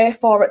what you pay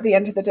for at the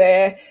end of the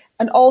day.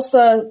 And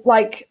also,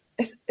 like,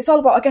 it's all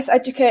about, I guess,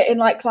 educating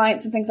like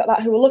clients and things like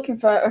that who are looking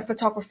for a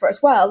photographer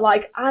as well.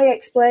 Like, I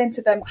explain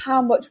to them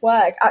how much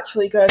work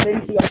actually goes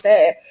into your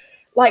day.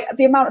 Like,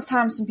 the amount of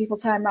times some people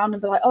turn around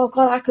and be like, oh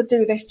God, I could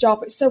do this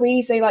job. It's so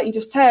easy. Like, you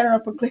just turn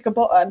up and click a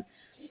button.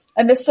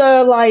 And they're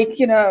so like,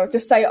 you know,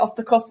 just say it off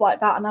the cuff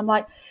like that. And I'm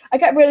like, I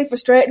get really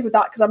frustrated with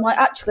that because I'm like,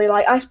 actually,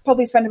 like, I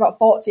probably spend about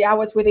 40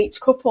 hours with each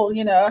couple,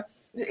 you know.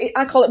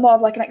 I call it more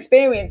of like an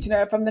experience, you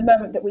know, from the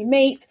moment that we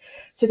meet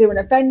to doing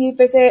a venue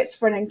visit,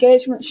 for an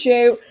engagement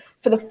shoot,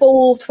 for the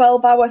full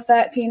 12-hour,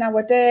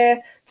 13-hour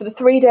day, for the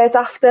 3 days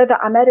after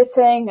that I'm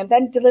editing and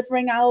then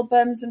delivering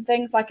albums and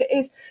things. Like, it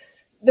is,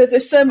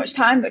 there's so much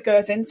time that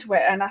goes into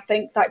it. And I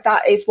think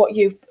that is what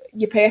you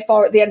pay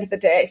for at the end of the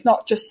day. It's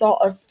not just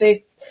sort of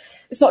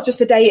it's not just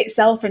the day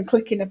itself and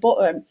clicking a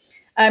button.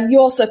 You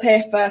also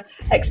pay for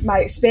my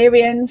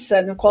experience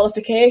and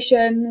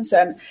qualifications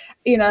and,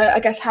 you know, I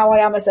guess how I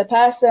am as a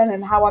person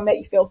and how I make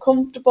you feel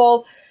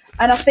comfortable.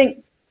 And I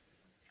think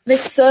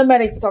there's so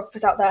many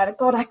photographers out there, and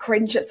God, I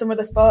cringe at some of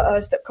the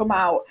photos that come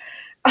out.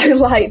 I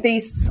like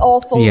these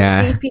awful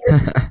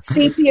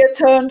sepia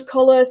toned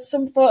colours.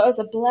 Some photos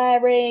are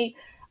blurry,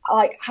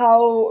 like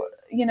how,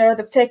 you know,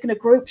 they've taken a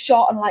group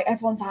shot and like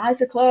everyone's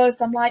eyes are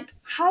closed. I'm like,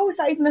 how is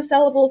that even a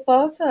sellable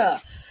photo?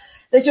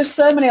 There's just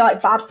so many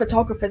like bad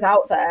photographers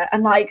out there,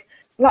 and like,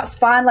 that's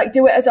fine, like,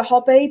 do it as a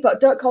hobby, but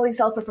don't call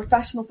yourself a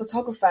professional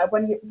photographer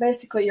when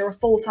you're a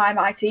full-time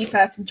IT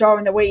person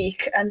during the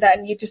week and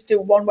then you just do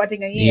one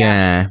wedding a year.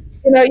 Yeah.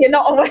 You know, you're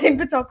not a wedding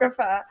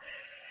photographer.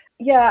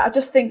 Yeah, I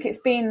just think it's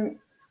been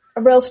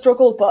a real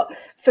struggle, but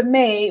for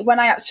me, when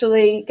I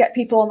actually get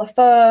people on the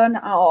phone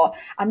or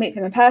I meet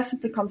them in person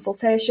for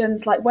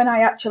consultations, like when I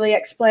actually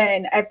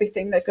explain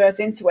everything that goes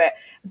into it,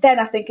 then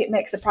I think it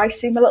makes the price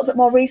seem a little bit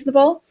more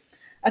reasonable.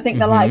 I think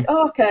they're like,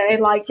 oh, okay,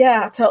 like,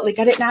 yeah, I totally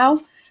get it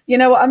now. You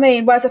know what I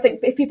mean? Whereas I think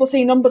if people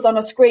see numbers on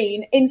a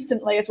screen,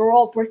 instantly, as we're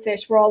all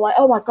British, we're all like,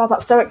 oh my God,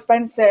 that's so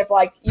expensive.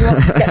 Like, you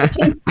want to get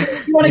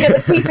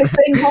the cheapest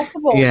thing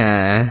possible.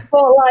 Yeah.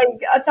 But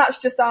like,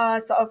 that's just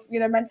our sort of,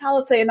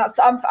 mentality. And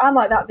I'm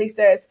like that these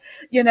days.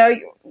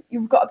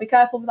 You've got to be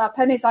careful with our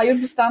pennies. I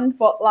understand.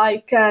 But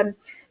like,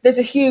 there's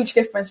a huge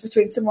difference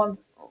between someone,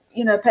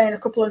 paying a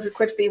couple £100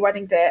 for your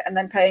wedding date and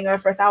then paying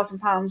over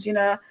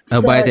 £1,000,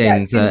 A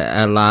wedding's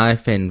a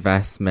life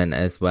investment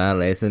as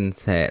well,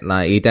 isn't it?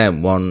 Like, you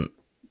don't want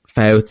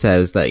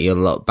photos that you'll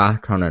look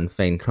back on and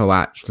think, oh,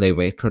 actually,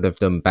 we could have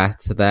done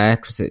better there,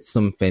 because it's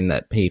something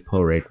that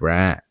people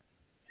regret.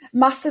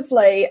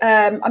 Massively.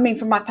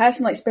 From my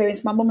personal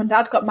experience, my mum and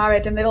dad got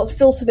married and they'll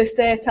still to this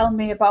day tell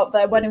me about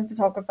their wedding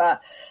photographer.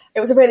 It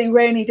was a really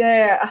rainy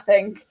day, I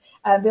think.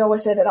 They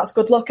always say that that's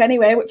good luck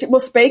anyway, which it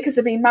must be because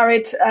they've been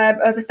married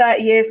over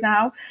 30 years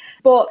now.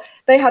 But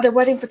they had a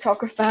wedding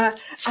photographer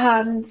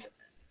and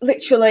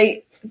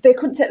literally they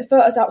couldn't take the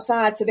photos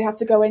outside, so they had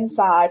to go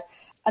inside.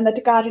 And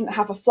the guy didn't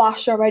have a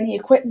flash or any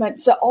equipment.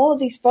 So all of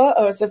these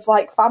photos of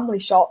like family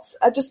shots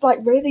are just like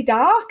really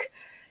dark,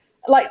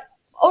 like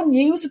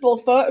unusable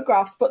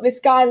photographs. But this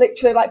guy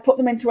literally like put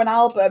them into an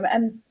album,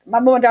 and my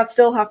mum and dad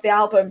still have the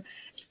album,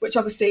 which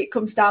obviously it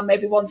comes down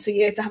maybe once a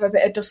year to have a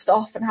bit of dust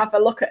off and have a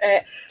look at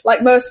it,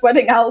 like most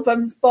wedding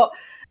albums. But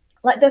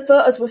like the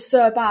photos were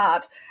so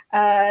bad.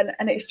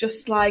 And it's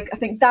just like, I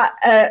think that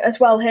as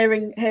well,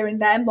 hearing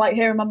them, like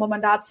hearing my mum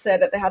and dad say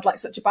that they had like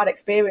such a bad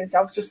experience,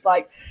 I was just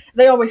like,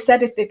 they always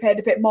said if they paid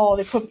a bit more,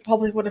 they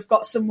probably would have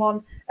got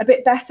someone a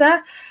bit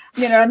better,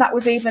 and that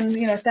was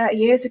even, 30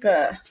 years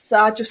ago. So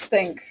I just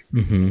think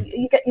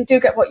you do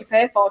get what you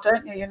pay for,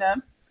 don't you,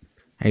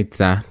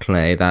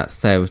 Exactly. That's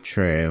so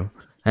true.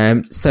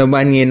 So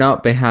when you're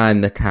not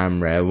behind the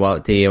camera,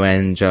 what do you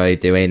enjoy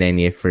doing in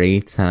your free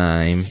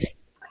time?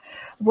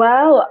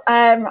 Well,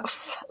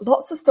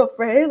 lots of stuff,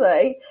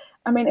 really.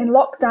 I mean, in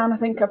lockdown, I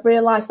think I've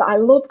realised that I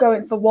love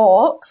going for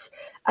walks.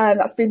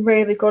 That's been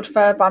really good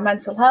for my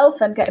mental health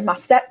and getting my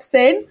steps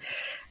in.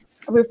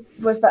 We've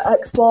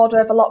explored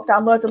over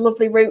lockdown loads of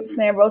lovely routes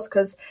near us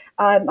because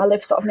I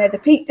live sort of near the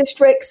Peak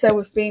District. So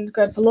we've been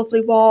going for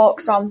lovely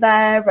walks around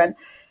there, and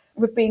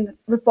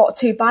we've bought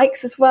 2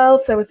 bikes as well.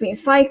 So we've been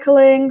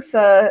cycling.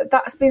 So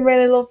that's been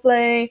really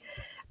lovely.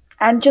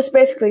 And just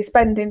basically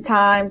spending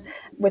time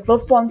with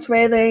loved ones,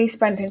 really,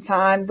 spending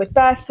time with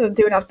Beth and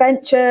doing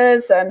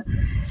adventures, and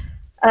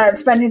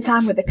spending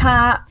time with the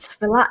cats,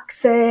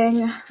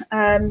 relaxing.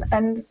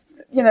 And,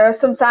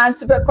 sometimes,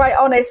 to be quite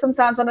honest,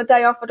 sometimes on a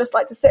day off, I just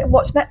like to sit and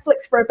watch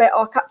Netflix for a bit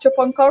or catch up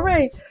on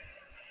Corrie.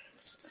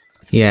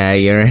 Yeah,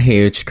 you're a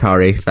huge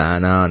Corrie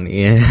fan, aren't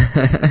you?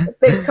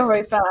 Big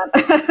Corrie fan.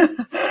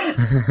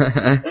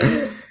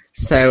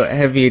 So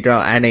have you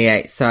got any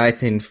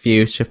exciting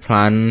future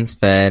plans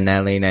for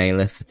Nelly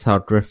Naylor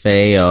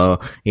photography, or are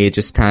you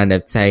just kind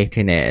of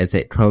taking it as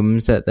it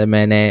comes at the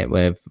minute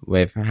with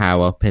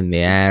how up in the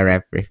air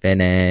everything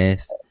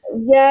is?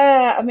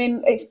 Yeah, I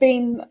mean, it's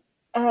been,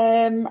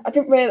 I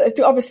didn't really,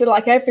 obviously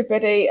like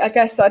everybody, I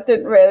guess I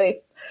didn't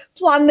really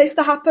plan this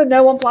to happen.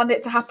 No one planned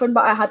it to happen,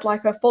 but I had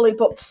like a fully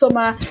booked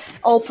summer,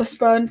 all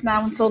postponed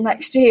now until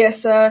next year.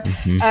 So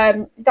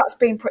that's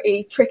been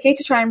pretty tricky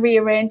to try and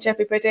rearrange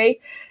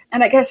everybody.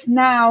 And I guess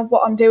now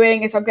what I'm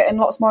doing is I'm getting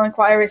lots more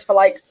inquiries for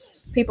like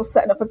people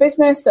setting up a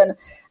business and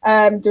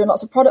doing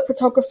lots of product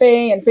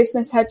photography and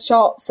business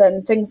headshots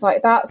and things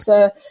like that.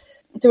 So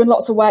doing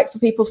lots of work for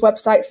people's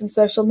websites and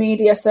social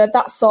media. So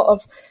that's sort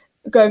of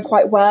going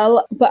quite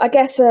well. But I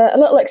guess a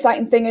little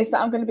exciting thing is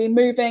that I'm going to be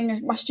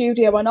moving my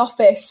studio and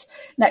office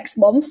next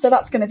month. So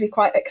that's going to be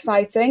quite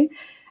exciting.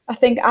 I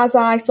think as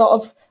I sort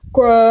of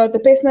grow the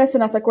business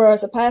and as I grow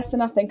as a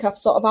person, I think I've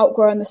sort of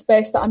outgrown the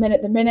space that I'm in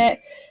at the minute.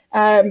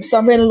 So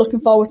I'm really looking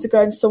forward to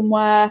going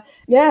somewhere,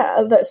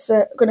 that's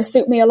going to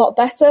suit me a lot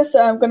better.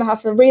 So I'm going to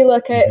have to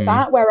relocate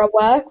that where I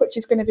work, which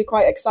is going to be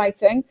quite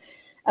exciting.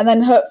 And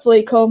then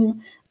hopefully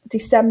come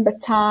December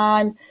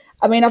time,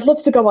 I mean, I'd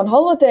love to go on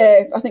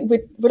holiday. I think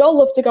we'd all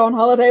love to go on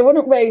holiday,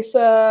 wouldn't we?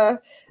 So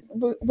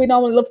we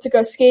normally love to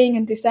go skiing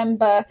in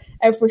December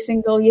every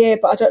single year,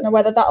 but I don't know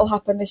whether that'll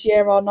happen this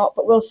year or not,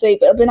 but we'll see.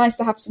 But it'll be nice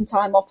to have some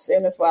time off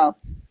soon as well.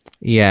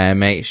 Yeah,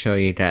 make sure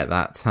you get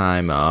that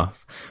time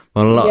off.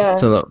 Well, lots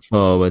to look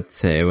forward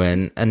to,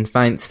 and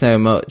thanks so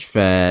much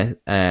for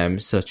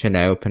such an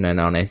open and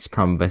honest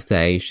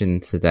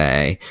conversation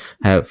today.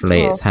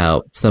 Hopefully it's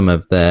helped some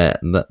of the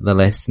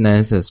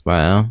listeners as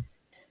well.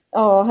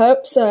 Oh, I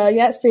hope so.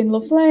 Yeah, it's been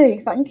lovely.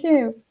 Thank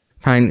you.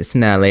 Thanks,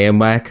 Nelly. And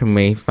where can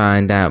we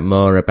find out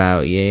more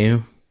about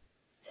you?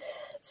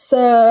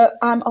 So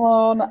I'm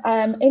on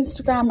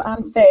Instagram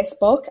and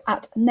Facebook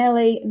at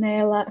Nelly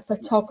Naylor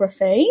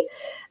Photography.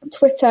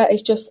 Twitter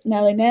is just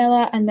Nelly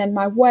Naylor, and then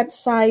my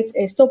website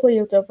is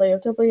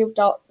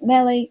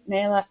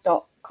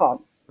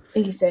www.nellynaylor.com.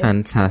 Easy.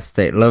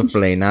 Fantastic.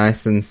 Lovely.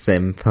 Nice and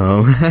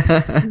simple.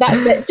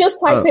 That's it. Just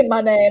type in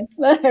my name.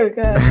 There we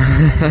go.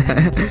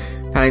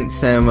 Thanks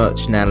so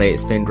much, Nelly.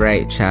 It's been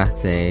great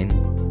chatting.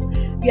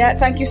 Yeah,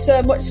 thank you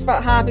so much for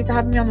having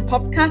me on the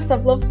podcast.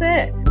 I've loved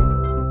it.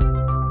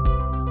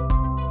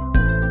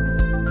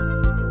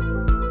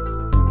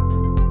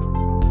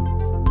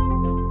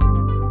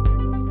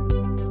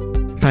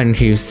 Thank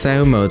you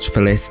so much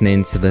for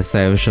listening to the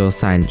Social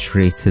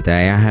Sanctuary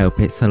today. I hope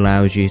it's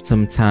allowed you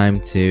some time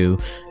to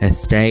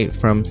escape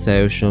from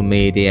social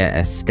media,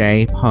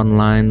 escape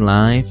online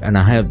life, and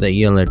I hope that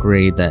you'll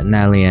agree that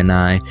Nelly and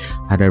I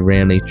had a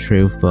really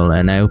truthful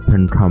and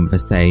open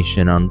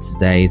conversation on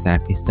today's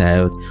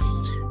episode.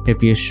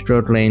 If you're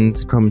struggling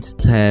to come to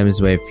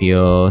terms with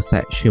your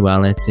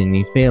sexuality and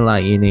you feel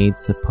like you need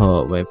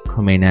support with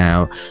coming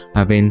out,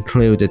 I've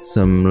included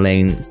some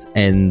links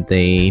in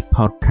the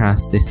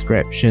podcast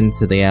description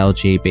to the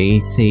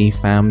LGBT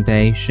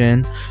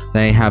Foundation.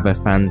 They have a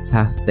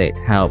fantastic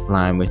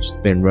helpline which has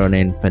been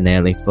running for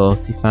nearly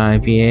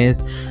 45 years,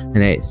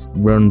 and it's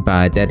run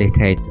by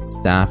dedicated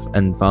staff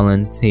and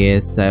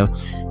volunteers. So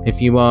if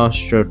you are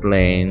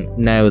struggling,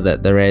 know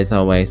that there is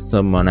always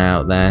someone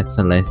out there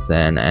to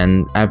listen,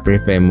 and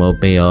everything will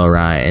be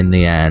alright in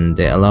the end.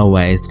 It'll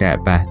always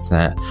get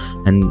better.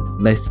 And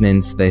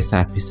listening to this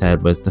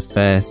episode was the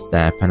first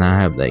step, and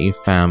I hope that you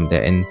found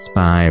it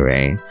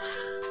inspiring.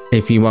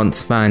 If you want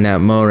to find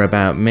out more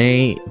about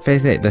me,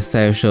 visit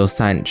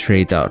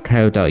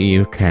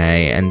thesocialsanctuary.co.uk,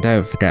 and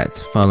don't forget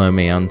to follow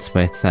me on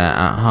Twitter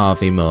at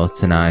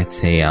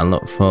HarveyMortonIT. I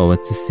look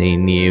forward to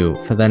seeing you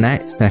for the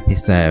next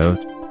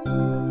episode.